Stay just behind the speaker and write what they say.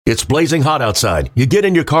It's blazing hot outside. You get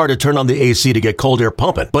in your car to turn on the AC to get cold air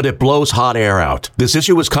pumping, but it blows hot air out. This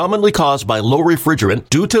issue is commonly caused by low refrigerant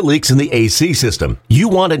due to leaks in the AC system. You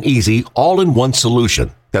want an easy, all-in-one solution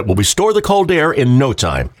that will restore the cold air in no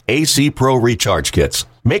time. AC Pro Recharge Kits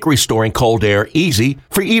make restoring cold air easy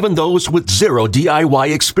for even those with zero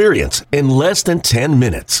DIY experience in less than 10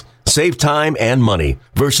 minutes. Save time and money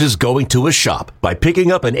versus going to a shop by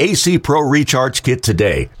picking up an AC Pro Recharge Kit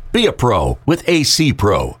today. Be a pro with AC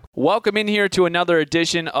Pro. Welcome in here to another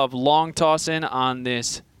edition of Long Tossin on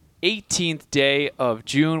this 18th day of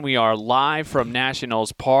June. We are live from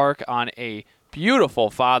Nationals Park on a beautiful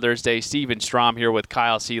Father's Day. Steven Strom here with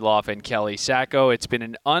Kyle Seeloff and Kelly Sacco. It's been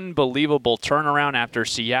an unbelievable turnaround after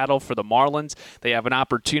Seattle for the Marlins. They have an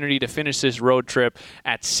opportunity to finish this road trip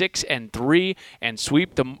at 6-3 and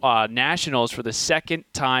sweep the Nationals for the second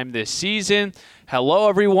time this season. Hello,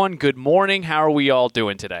 everyone. Good morning. How are we all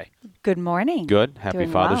doing today? Good morning. Good. Happy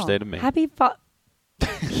Father's Day to me.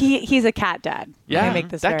 He's a cat dad. Yeah, make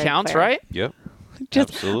this that very counts, clear. right? Yep.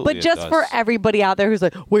 But just for everybody out there who's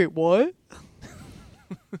like, wait, what?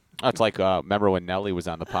 It's like, remember when Nelly was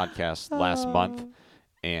on the podcast last month,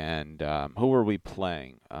 and who were we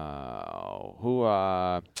playing? There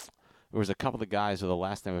was a couple of guys with the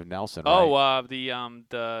last name of Nelson, right? The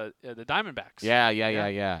Diamondbacks. Yeah.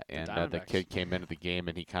 And the Diamondbacks. kid came into the game,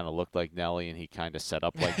 and he kind of looked like Nelly, and he kind of set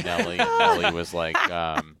up like Nelly, and Nelly was like,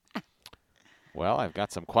 well, I've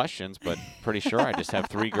got some questions, but pretty sure I just have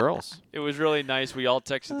 3 girls. It was really nice. We all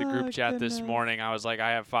texted the group chat this morning. I was like,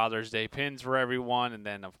 I have Father's Day pins for everyone. And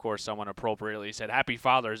then, of course, someone appropriately said, Happy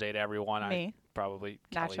Father's Day to everyone. Me. Kelly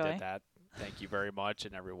Naturally. did that. Thank you very much.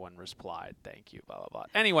 And everyone replied, thank you, blah, blah, blah.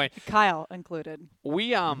 Anyway. Kyle included.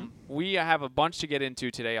 We have a bunch to get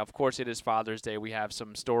into today. Of course, it is Father's Day. We have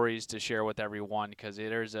some stories to share with everyone because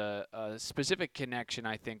there's a specific connection,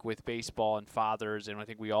 I think, with baseball and fathers, and I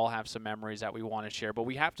think we all have some memories that we want to share. But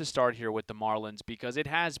we have to start here with the Marlins because it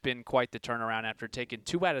has been quite the turnaround after taking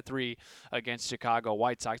 2 out of 3 against Chicago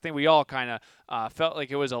White Sox. I think we all kind of felt like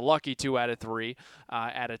it was a lucky 2 out of 3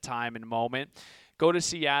 at a time and moment. Go to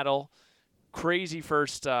Seattle. Crazy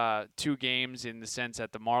first 2 games in the sense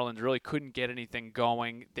that the Marlins really couldn't get anything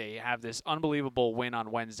going. They have this unbelievable win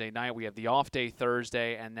on Wednesday night. We have the off day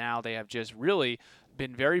Thursday, and now they have just really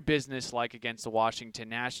been very businesslike against the Washington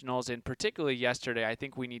Nationals. And particularly yesterday, I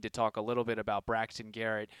think we need to talk a little bit about Braxton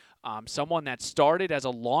Garrett, someone that started as a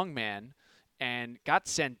long man and got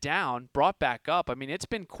sent down, brought back up. I mean, it's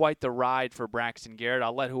been quite the ride for Braxton Garrett.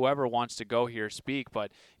 I'll let whoever wants to go here speak,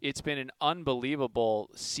 but it's been an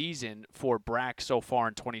unbelievable season for Brax so far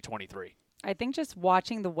in 2023. I think just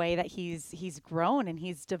watching the way that he's grown and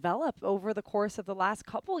he's developed over the course of the last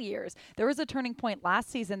couple years. There was a turning point last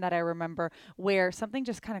season that I remember where something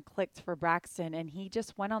just kind of clicked for Braxton, and he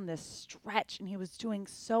just went on this stretch and he was doing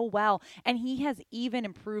so well. And he has even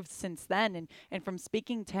improved since then. And from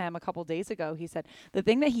speaking to him a couple days ago, he said the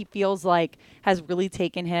thing that he feels like has really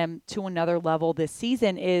taken him to another level this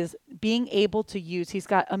season is being able to use, he's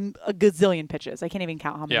got a gazillion pitches. I can't even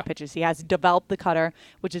count how many pitches he has. Developed the cutter,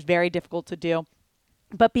 which is very difficult to do,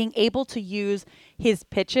 but being able to use his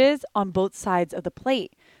pitches on both sides of the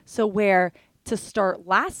plate. So where to start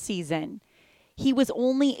last season, he was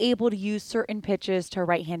only able to use certain pitches to a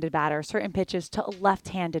right-handed batter, certain pitches to a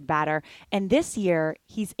left-handed batter. And this year,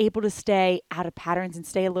 he's able to stay out of patterns and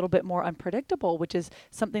stay a little bit more unpredictable, which is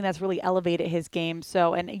something that's really elevated his game.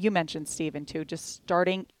 So, and you mentioned Steven too, just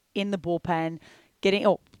starting in the bullpen, getting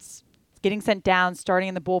sent down, starting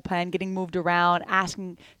in the bullpen, getting moved around,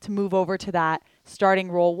 asking to move over to that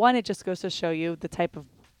starting role. One, it just goes to show you the type of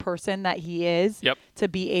person that he is to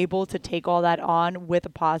be able to take all that on with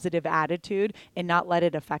a positive attitude and not let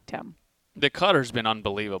it affect him. The cutter's been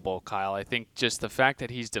unbelievable, Kyle. I think just the fact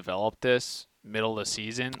that he's developed this middle of the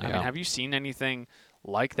season. I mean, have you seen anything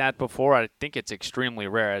like that before? I think it's extremely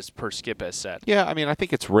rare, as per Skip has said. Yeah, I mean, I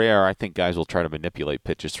think it's rare. I think guys will try to manipulate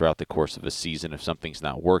pitches throughout the course of a season if something's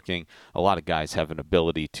not working. A lot of guys have an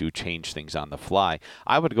ability to change things on the fly.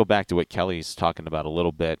 I would go back to what Kelly's talking about a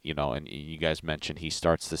little bit, and you guys mentioned he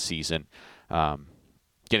starts the season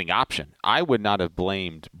getting option. I would not have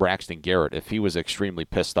blamed Braxton Garrett if he was extremely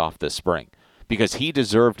pissed off this spring, because he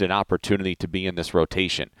deserved an opportunity to be in this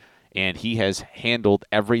rotation, and he has handled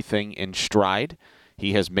everything in stride.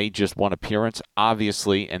 He has made just one appearance,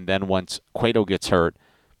 obviously, and then once Cueto gets hurt,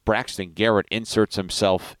 Braxton Garrett inserts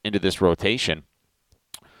himself into this rotation.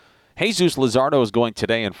 Jesus Luzardo is going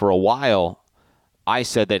today, and for a while, I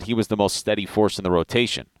said that he was the most steady force in the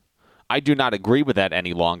rotation. I do not agree with that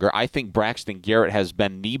any longer. I think Braxton Garrett has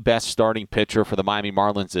been the best starting pitcher for the Miami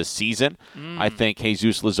Marlins this season. I think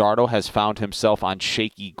Jesus Luzardo has found himself on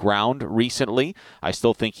shaky ground recently. I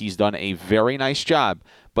still think he's done a very nice job.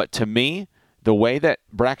 But to me, the way that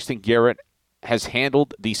Braxton Garrett has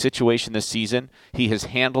handled the situation this season, he has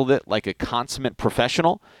handled it like a consummate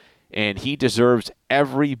professional, and he deserves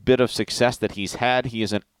every bit of success that he's had. He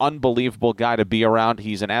is an unbelievable guy to be around.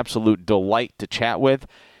 He's an absolute delight to chat with.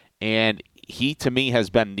 And he, to me,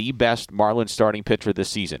 has been the best Marlins starting pitcher this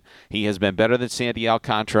season. He has been better than Sandy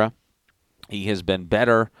Alcantara. He has been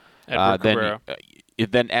better than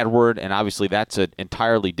Edward, and obviously that's an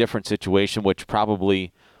entirely different situation, which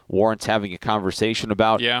probably warrants having a conversation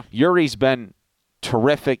about. Yeah. Yuri's been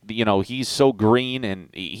terrific. He's so green, and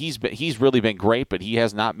he's really been great, but he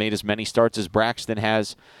has not made as many starts as Braxton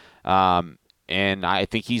has. And I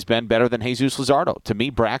think he's been better than Jesus Luzardo. To me,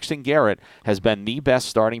 Braxton Garrett has been the best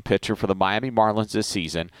starting pitcher for the Miami Marlins this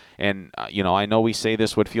season. And, I know we say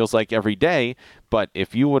this what feels like every day, but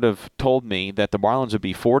if you would have told me that the Marlins would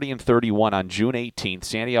be 40-31 on June 18th,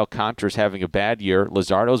 Sandy Alcantara's having a bad year,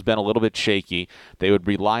 Luzardo's been a little bit shaky, they would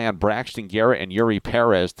rely on Braxton Garrett and Yuri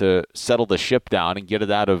Perez to settle the ship down and get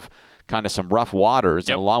it out of kind of some rough waters,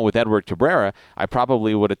 and along with Edward Cabrera, I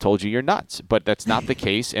probably would have told you you're nuts. But that's not the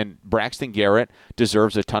case, and Braxton Garrett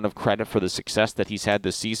deserves a ton of credit for the success that he's had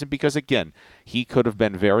this season because, again, he could have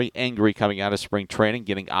been very angry coming out of spring training,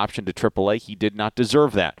 getting optioned to AAA. He did not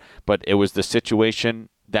deserve that, but it was the situation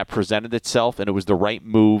that presented itself, and it was the right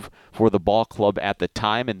move for the ball club at the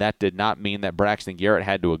time, and that did not mean that Braxton Garrett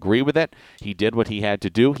had to agree with it. He did what he had to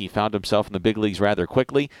do. He found himself in the big leagues rather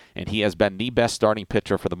quickly, and he has been the best starting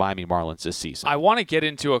pitcher for the Miami Marlins this season. I want to get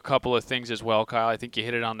into a couple of things as well, Kyle. I think you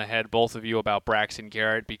hit it on the head, both of you, about Braxton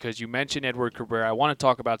Garrett, because you mentioned Edward Cabrera. I want to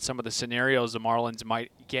talk about some of the scenarios the Marlins might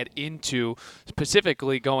get into,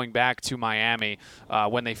 specifically going back to Miami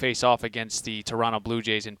when they face off against the Toronto Blue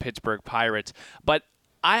Jays and Pittsburgh Pirates. But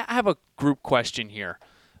I have a group question here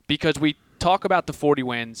because we talk about the 40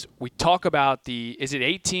 wins. We talk about is it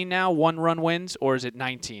 18 now, one-run wins, or is it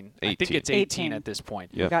 19? 18. I think it's 18 at this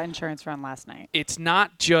point. Yep. We got insurance run last night. It's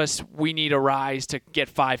not just we need a rise to get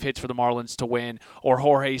 5 hits for the Marlins to win or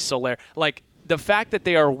Jorge Soler. Like, the fact that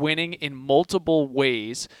they are winning in multiple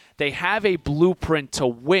ways, they have a blueprint to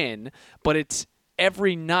win, but it's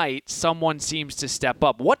every night someone seems to step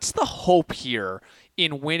up. What's the hope here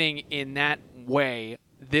in winning in that way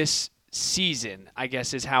this season, I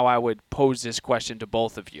guess, is how I would pose this question to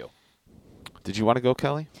both of you. Did you want to go,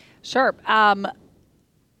 Kelly? Sure. I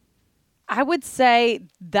would say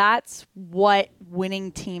that's what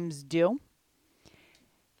winning teams do.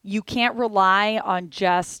 You can't rely on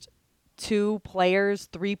just 2 players,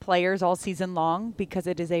 3 players all season long because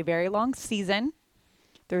it is a very long season.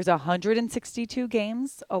 There's 162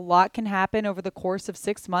 games. A lot can happen over the course of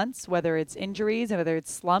 6 months, whether it's injuries, whether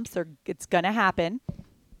it's slumps, it's going to happen.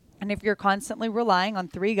 And if you're constantly relying on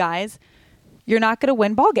 3 guys, you're not going to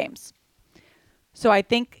win ball games. So I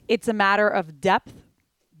think it's a matter of depth.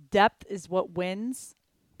 Depth is what wins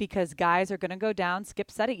because guys are going to go down.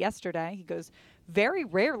 Skip said it yesterday. He goes, very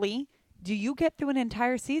rarely do you get through an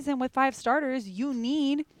entire season with 5 starters. You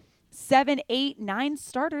need 7, 8, 9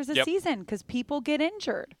 starters a season because people get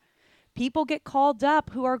injured. People get called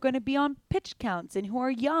up who are going to be on pitch counts and who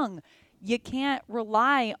are young. You can't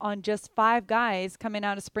rely on just 5 guys coming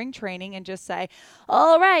out of spring training and just say,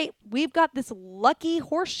 all right, we've got this lucky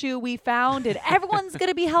horseshoe we found and everyone's going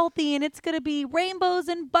to be healthy and it's going to be rainbows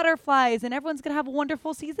and butterflies and everyone's going to have a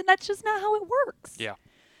wonderful season. That's just not how it works. Yeah.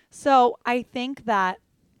 So I think that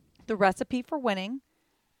the recipe for winning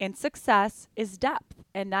and success is depth.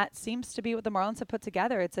 And that seems to be what the Marlins have put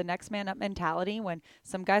together. It's a next man up mentality. When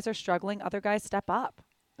some guys are struggling, other guys step up.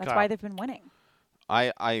 That's why they've been winning.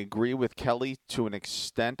 I agree with Kelly to an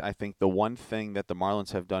extent. I think the one thing that the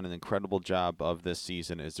Marlins have done an incredible job of this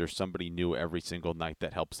season is there's somebody new every single night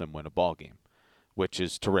that helps them win a ball game, which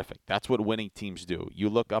is terrific. That's what winning teams do. You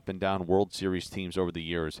look up and down World Series teams over the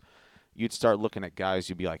years, you'd start looking at guys,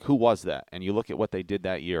 you'd be like, who was that? And you look at what they did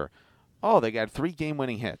that year. Oh, they got 3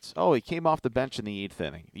 game-winning hits. Oh, he came off the bench in the 8th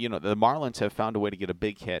inning. You know, the Marlins have found a way to get a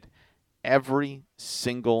big hit every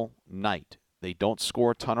single night. They don't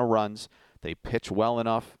score a ton of runs. They pitch well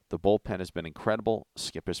enough. The bullpen has been incredible.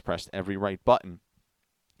 Skip has pressed every right button.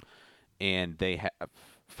 And they have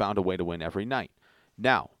found a way to win every night.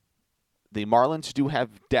 Now, the Marlins do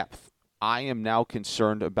have depth. I am now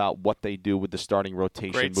concerned about what they do with the starting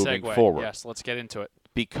rotation moving forward. Yes, let's get into it.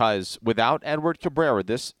 Because without Edward Cabrera,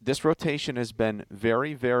 this rotation has been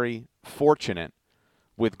very, very fortunate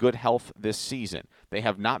with good health this season. They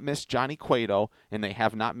have not missed Johnny Cueto, and they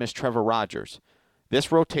have not missed Trevor Rogers.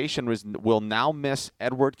 This rotation will now miss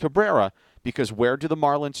Edward Cabrera because where do the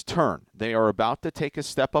Marlins turn? They are about to take a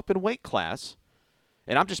step up in weight class,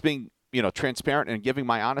 and I'm just being transparent and giving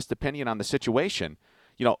my honest opinion on the situation.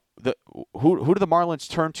 Who do the Marlins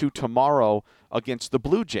turn to tomorrow against the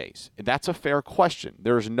Blue Jays? That's a fair question.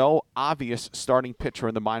 There is no obvious starting pitcher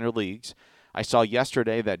in the minor leagues. I saw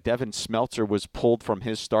yesterday that Devin Smeltzer was pulled from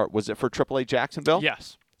his start. Was it for AAA Jacksonville?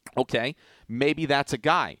 Yes. Okay, maybe that's a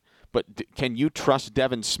guy. But can you trust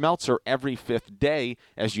Devin Smeltzer every fifth day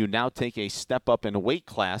as you now take a step up in weight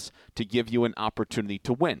class to give you an opportunity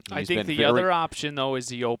to win? I think the other option, though, is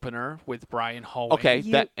the opener with Brian Hoeing.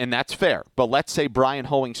 Okay, and that's fair. But let's say Brian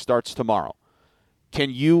Hoeing starts tomorrow. Can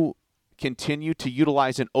you continue to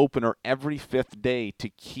utilize an opener every fifth day to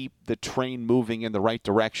keep the train moving in the right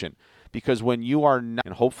direction? Because when you are not,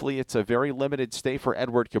 and hopefully it's a very limited stay for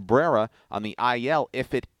Edward Cabrera on the IL,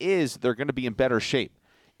 if it is, they're going to be in better shape.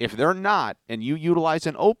 If they're not, and you utilize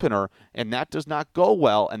an opener, and that does not go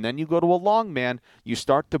well, and then you go to a long man, you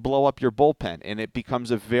start to blow up your bullpen, and it becomes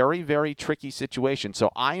a very, very tricky situation. So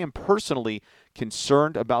I am personally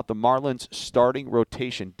concerned about the Marlins' starting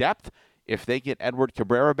rotation depth. If they get Edward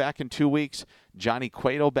Cabrera back in 2 weeks, Johnny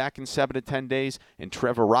Cueto back in 7 to 10 days, and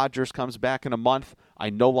Trevor Rogers comes back in a month, I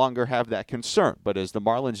no longer have that concern. But as the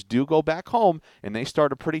Marlins do go back home and they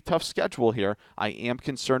start a pretty tough schedule here, I am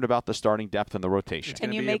concerned about the starting depth in the rotation.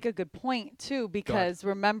 And you make a good point, too, because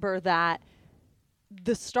remember that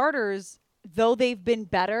the starters, though they've been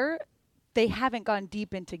better, they haven't gone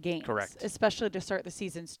deep into games. Correct. Especially to start the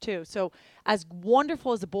seasons, too. So as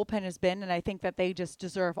wonderful as the bullpen has been, and I think that they just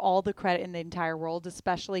deserve all the credit in the entire world,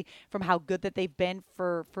 especially from how good that they've been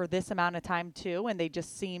for this amount of time, too, and they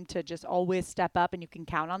just seem to just always step up, and you can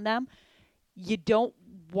count on them. You don't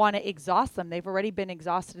want to exhaust them. They've already been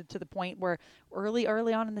exhausted to the point where early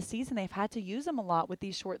on in the season, they've had to use them a lot with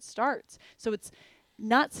these short starts. So it's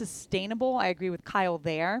not sustainable. I agree with Kyle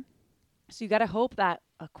there. So you got to hope that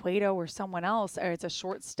a Cueto or someone else, or it's a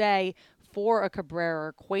short stay for a Cabrera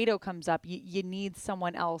or Cueto comes up. You need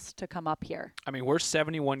someone else to come up here. I mean, we're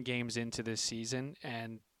 71 games into this season,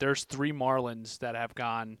 and there's 3 Marlins that have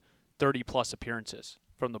gone 30-plus appearances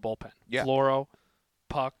from the bullpen. Yeah. Floro,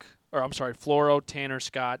 Tanner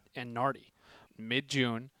Scott, and Nardi.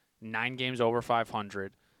 Mid-June, 9 games over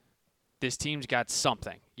 500. This team's got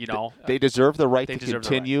something, They deserve the right to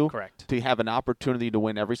continue Correct. to have an opportunity to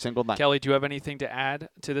win every single night. Kelly, do you have anything to add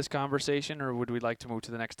to this conversation, or would we like to move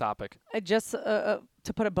to the next topic? Just to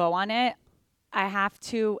put a bow on it, I have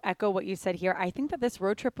to echo what you said here. I think that this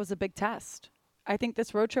road trip was a big test. And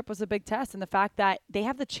the fact that they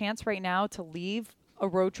have the chance right now to leave a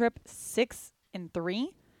road trip 6-3.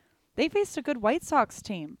 They faced a good White Sox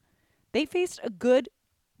team. They faced a good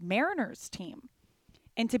Mariners team.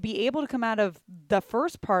 And to be able to come out of the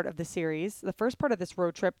first part of the series, the first part of this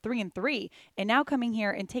road trip, 3-3, and now coming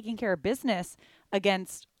here and taking care of business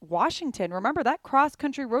against Washington. Remember that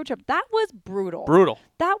cross-country road trip? That was brutal.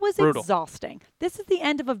 That was exhausting. This is the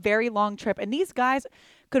end of a very long trip, and these guys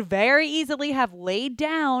could very easily have laid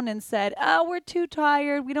down and said, oh, we're too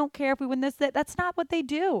tired. We don't care if we win this. That's not what they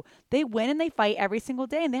do. They win and they fight every single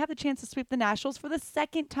day, and they have the chance to sweep the Nationals for the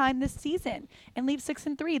second time this season and leave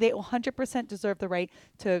 6-3. They 100% deserve the right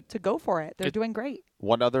to go for it. They're doing great.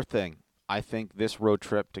 One other thing. I think this road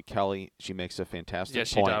trip to Kelly, she makes a fantastic point. Yes,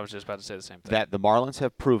 she does. I was just about to say the same thing. That the Marlins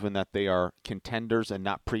have proven that they are contenders and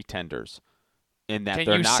not pretenders. In that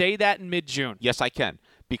Can you say that in mid-June? Yes, I can.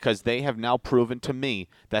 Because they have now proven to me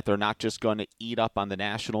that they're not just going to eat up on the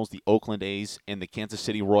Nationals, the Oakland A's, and the Kansas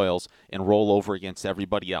City Royals and roll over against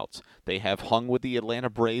everybody else. They have hung with the Atlanta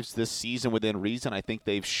Braves this season within reason. I think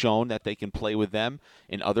they've shown that they can play with them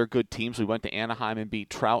and other good teams. We went to Anaheim and beat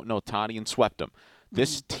Trout and Ohtani and swept them.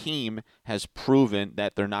 This team has proven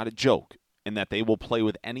that they're not a joke and that they will play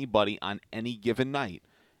with anybody on any given night.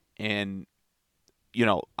 And,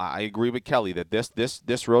 I agree with Kelly that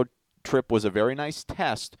this road trip was a very nice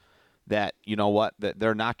test that, that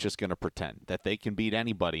they're not just going to pretend, that they can beat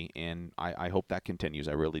anybody, and I hope that continues.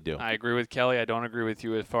 I really do. I agree with Kelly. I don't agree with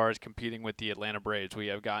you as far as competing with the Atlanta Braves. We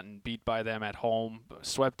have gotten beat by them at home,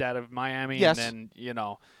 swept out of Miami, yes. And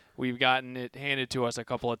then, we've gotten it handed to us a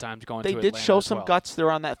couple of times going to Atlanta. They did show as some well. guts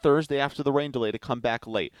there on that Thursday after the rain delay to come back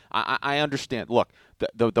late. I understand. Look,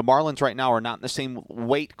 the Marlins right now are not in the same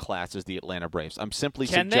weight class as the Atlanta Braves. I'm simply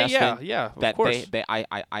suggesting of course.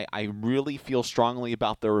 I really feel strongly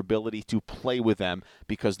about their ability to play with them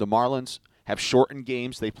because the Marlins have shortened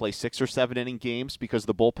games. They play 6 or 7 inning games because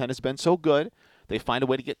the bullpen has been so good. They find a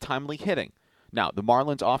way to get timely hitting. Now, the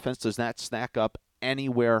Marlins offense does not stack up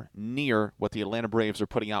anywhere near what the Atlanta Braves are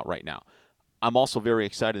putting out right now. I'm also very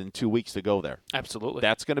excited in 2 weeks to go there. Absolutely.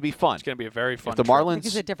 That's going to be fun. It's going to be a very fun If the trip. Marlins,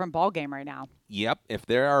 It's a different ball game right now. Yep. If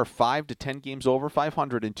there are 5 to 10 games over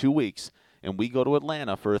 500 in 2 weeks, and we go to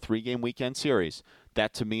Atlanta for a 3-game weekend series,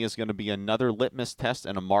 that to me is going to be another litmus test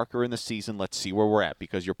and a marker in the season. Let's see where we're at,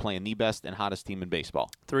 because you're playing the best and hottest team in baseball.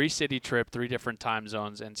 3-city trip, 3 different time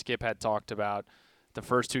zones, and Skip had talked about the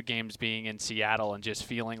first 2 games being in Seattle and just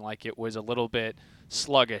feeling like it was a little bit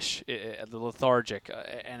sluggish, lethargic.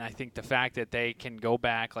 And I think the fact that they can go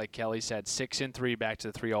back, like Kelly said, 6-3 back to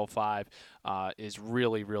the 305 is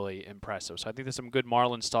really, really impressive. So I think there's some good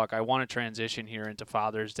Marlins talk. I want to transition here into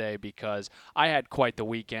Father's Day because I had quite the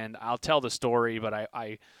weekend. I'll tell the story, but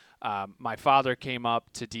my father came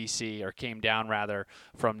up to D.C., or came down rather,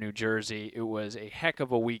 from New Jersey. It was a heck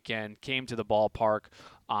of a weekend. Came to the ballpark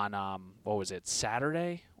on what was it?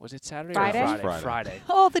 Saturday? Was it Saturday Friday? or Friday? Friday. Friday.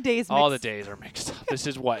 All the days mixed. All the days are mixed up. This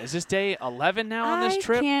is what? Is this day 11 now on this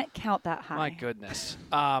trip? I can't count that high. My goodness.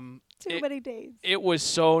 Too many days. It was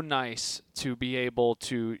so nice to be able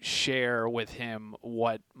to share with him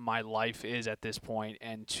what my life is at this point,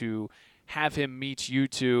 and to have him meet you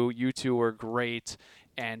two. You two were great.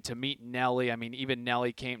 And to meet Nelly, I mean, even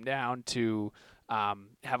Nelly came down to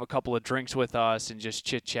have a couple of drinks with us and just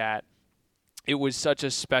chit-chat. It was such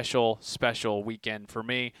a special, special weekend for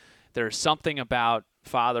me. There's something about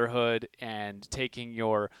fatherhood and taking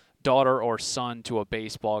your daughter or son to a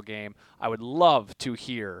baseball game. I would love to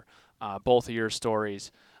hear both of your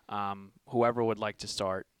stories. Whoever would like to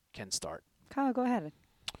start can start. Kyle, go ahead.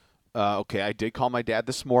 Okay, I did call my dad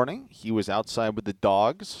this morning. He was outside with the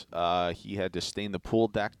dogs. He had to stain the pool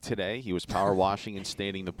deck today. He was power washing and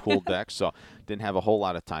staining the pool deck, so didn't have a whole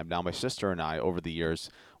lot of time. Now, my sister and I, over the years,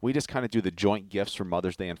 we just kind of do the joint gifts for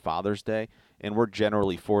Mother's Day and Father's Day, and we're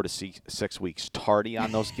generally 4 to 6 weeks tardy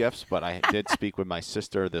on those gifts, but I did speak with my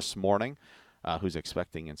sister this morning, who's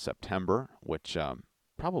expecting in September, which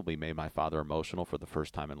probably made my father emotional for the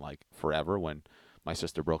first time in, like, forever when my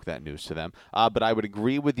sister broke that news to them. But I would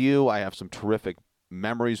agree with you. I have some terrific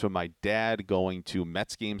memories with my dad going to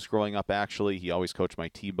Mets games growing up, actually. He always coached my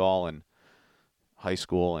T-ball in high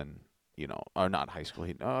school and, or not high school,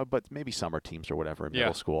 but maybe summer teams or whatever in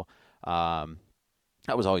middle school.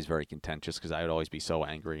 That was always very contentious because I would always be so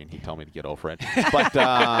angry, and he'd tell me to get over it. But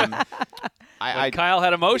Kyle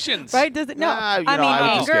had emotions. Right? Does it? No. I would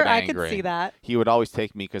just anger, get I angry. could see that. He would always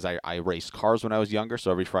take me because I raced cars when I was younger,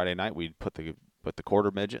 so every Friday night we'd put the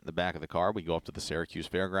quarter midget in the back of the car. We'd go up to the Syracuse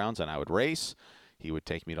Fairgrounds, and I would race. He would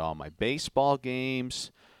take me to all my baseball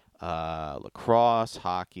games, lacrosse,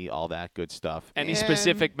 hockey, all that good stuff. Any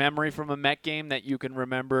specific memory from a Met game that you can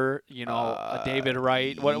remember? A David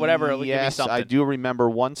Wright, whatever. Give me Yes, something. I do remember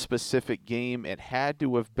one specific game. It had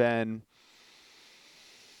to have been.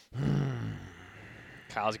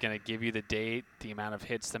 Kyle's going to give you the date, the amount of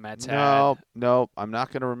hits the Mets had. No, I'm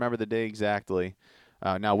not going to remember the day exactly.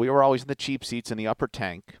 Now, we were always in the cheap seats in the upper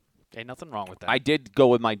tank. Ain't nothing wrong with that. I did go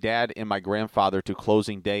with my dad and my grandfather to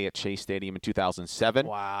closing day at Shea Stadium in 2007.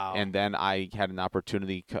 Wow. And then I had an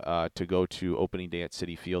opportunity to go to opening day at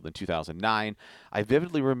Citi Field in 2009. I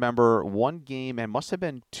vividly remember one game, and must have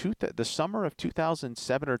been the summer of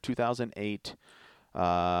 2007 or 2008,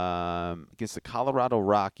 against the Colorado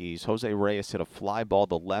Rockies. Jose Reyes hit a fly ball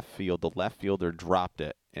to left field. The left fielder dropped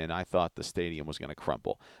it, and I thought the stadium was going to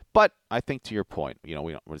crumble. But I think to your point,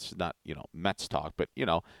 it's not, Mets talk, but,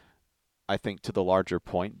 I think to the larger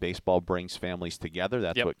point, baseball brings families together.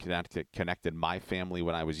 That's what connected my family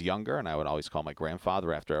when I was younger, and I would always call my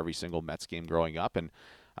grandfather after every single Mets game growing up, and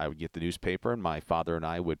I would get the newspaper, and my father and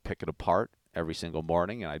I would pick it apart every single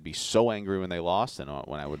morning, and I'd be so angry when they lost, and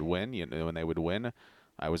when I would win, when they would win,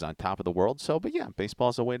 I was on top of the world. So, but yeah, baseball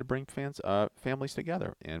is a way to bring families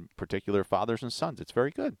together, in particular fathers and sons. It's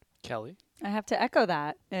very good. Kelly? I have to echo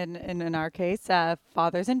that. In our case,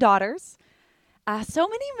 fathers and daughters. So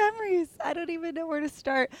many memories. I don't even know where to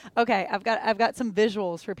start. Okay, I've got some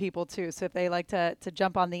visuals for people too. So if they like to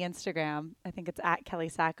jump on the Instagram, I think it's at Kelly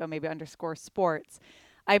Sacco, maybe _sports.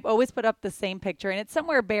 I've always put up the same picture, and it's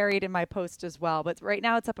somewhere buried in my post as well. But right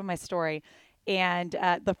now it's up in my story. And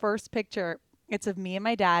the first picture, it's of me and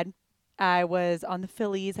my dad. I was on the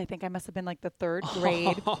Phillies. I think I must have been like the third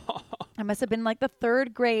grade.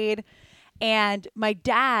 And my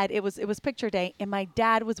dad, it was picture day, and my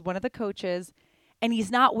dad was one of the coaches, and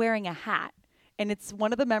he's not wearing a hat. And it's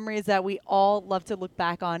one of the memories that we all love to look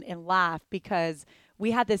back on and laugh, because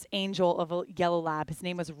we had this angel of a yellow lab. His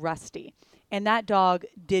name was Rusty. And that dog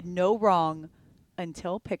did no wrong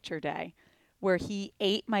until picture day, where he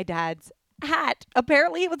ate my dad's hat.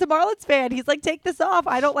 Apparently, it was a Marlins fan. He's like, take this off.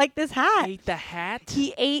 I don't like this hat. Ate the hat?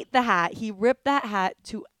 He ate the hat. He ripped that hat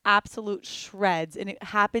to absolute shreds, and it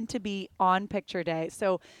happened to be on picture day.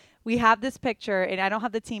 So we have this picture, and I don't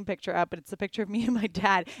have the team picture up, but it's a picture of me and my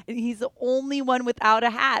dad, and he's the only one without a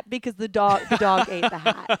hat because the dog ate the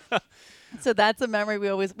hat. So that's a memory we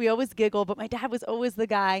always giggle, but my dad was always the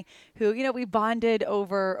guy who, we bonded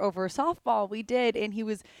over softball. We did, and he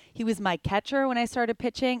was my catcher when I started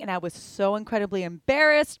pitching, and I was so incredibly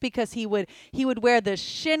embarrassed because he would wear the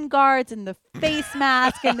shin guards and the face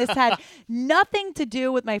mask, and this had nothing to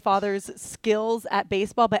do with my father's skills at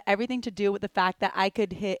baseball, but everything to do with the fact that I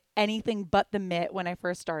could hit anything but the mitt when I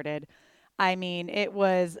first started. I mean,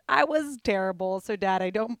 I was terrible. So, Dad, I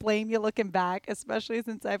don't blame you looking back, especially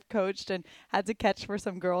since I've coached and had to catch for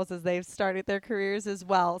some girls as they've started their careers as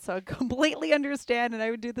well. So I completely understand, and I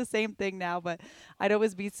would do the same thing now, but I'd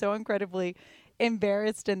always be so incredibly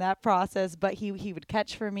embarrassed in that process. But he would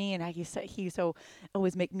catch for me, and he used to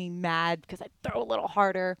always make me mad because I'd throw a little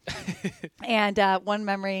harder. And one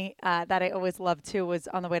memory that I always loved, too, was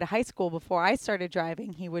on the way to high school before I started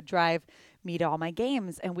driving. He would drive me to all my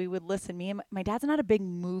games, and we would listen. My dad's not a big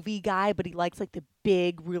movie guy, but he likes like the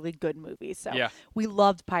big, really good movies. So we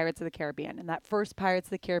loved Pirates of the Caribbean, and that first Pirates of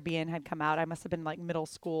the Caribbean had come out. I must have been like middle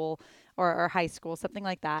school or high school, something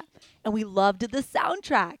like that. And we loved the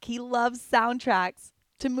soundtrack. He loves soundtracks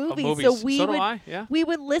to movies. So we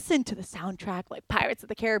would listen to the soundtrack, like Pirates of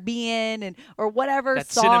the Caribbean or whatever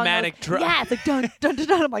that song. Cinematic drama. Yeah, it's like dun dun dun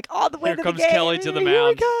dun. I'm like all the way Here to comes the game. Kelly to the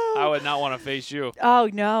mound. I would not want to face you. Oh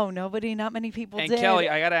no, not many people and did. And Kelly,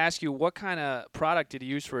 I got to ask you, what kind of product did he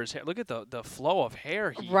use for his hair? Look at the flow of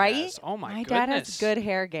hair he has. Oh my goodness. My dad has good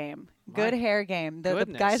hair game. Good hair game. The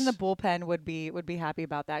guys in the bullpen would be happy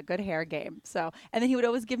about that. Good hair game. So, and then he would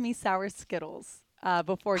always give me sour Skittles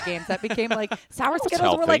before games. That became like sour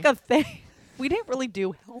Skittles were like a thing. We didn't really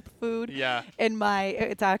do health food. Yeah.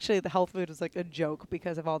 It's actually the health food was like a joke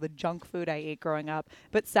because of all the junk food I ate growing up.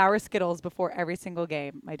 But sour Skittles before every single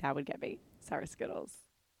game, my dad would get me sour Skittles.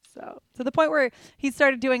 So to the point where he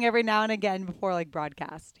started doing every now and again before like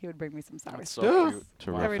broadcast, he would bring me some sour Skittles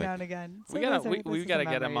every now and again. So we gotta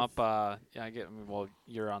get him up.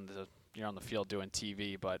 You're on the field doing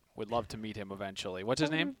TV, but we'd love to meet him eventually. What's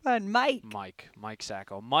his name? Fun. Mike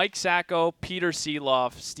Sacco. Mike Sacco, Peter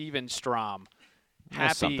Seeloff, Steven Strom.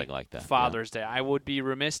 Happy something like that. Father's Day. I would be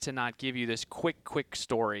remiss to not give you this quick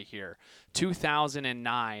story here.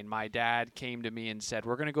 2009, my dad came to me and said,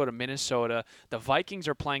 we're going to go to Minnesota. The Vikings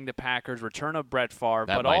are playing the Packers, return of Brett Favre.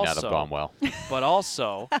 That might not have gone well. But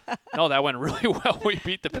also, no, that went really well. We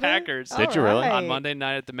beat the Packers. Did you really? On Monday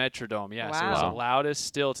night at the Metrodome. Yes, wow. It was the loudest,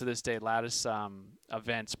 still to this day,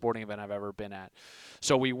 sporting event I've ever been at.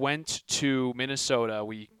 So we went to Minnesota.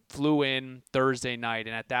 We flew in Thursday night,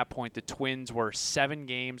 and at that point, the Twins were 7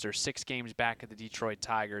 games or 6 games back at the Detroit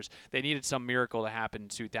Tigers. They needed some miracle to happen in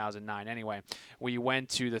 2009. Anyway, we went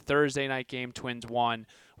to the Thursday night game. Twins won.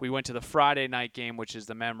 We went to the Friday night game, which is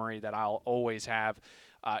the memory that I'll always have.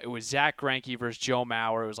 It was Zach Greinke versus Joe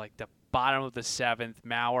Mauer. It was like the bottom of the 7th.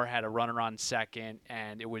 Mauer had a runner on second,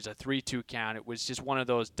 and it was a 3-2 count. It was just one of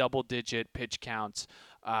those double-digit pitch counts.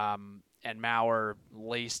 And Mauer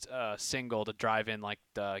laced a single to drive in like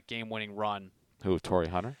the game-winning run. Who, Torrey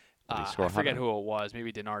Hunter? I forget who it was.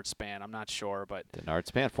 Maybe Denard Span. I'm not sure, but Denard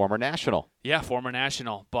Span, former National. Yeah, former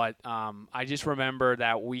National. But I just remember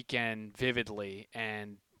that weekend vividly,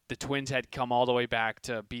 and the Twins had come all the way back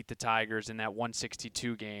to beat the Tigers in that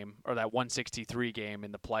 162 game or that 163 game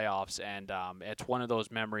in the playoffs, and it's one of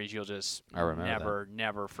those memories you'll just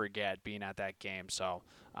never forget being at that game. So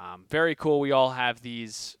very cool. We all have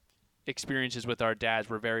these experiences with our dads.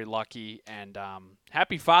 We're very lucky, and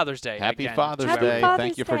happy Father's Day. Happy again. Father's Day.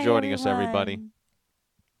 Thank you for joining us, everybody.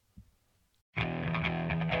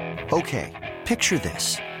 Okay, picture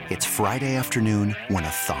this. It's Friday afternoon when a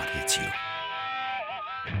thought hits you.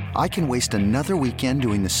 I can waste another weekend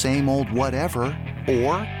doing the same old whatever,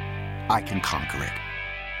 or I can conquer it.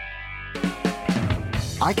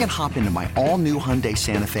 I can hop into my all-new Hyundai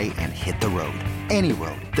Santa Fe and hit the road. Any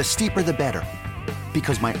road. The steeper, the better.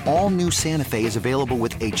 Because my all-new Santa Fe is available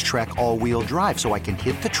with H-Track all-wheel drive, so I can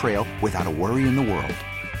hit the trail without a worry in the world.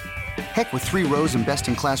 Heck, with 3 rows and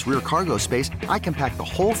best-in-class rear cargo space, I can pack the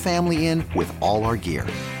whole family in with all our gear.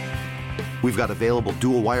 We've got available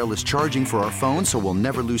dual wireless charging for our phones, so we'll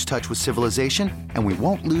never lose touch with civilization, and we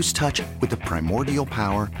won't lose touch with the primordial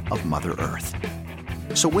power of Mother Earth.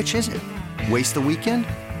 So which is it? Waste the weekend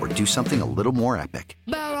or do something a little more epic?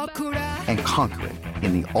 And conquer it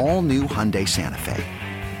in the all-new Hyundai Santa Fe.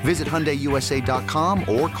 Visit HyundaiUSA.com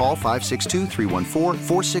or call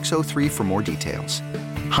 562-314-4603 for more details.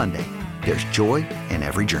 Hyundai, there's joy in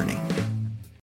every journey.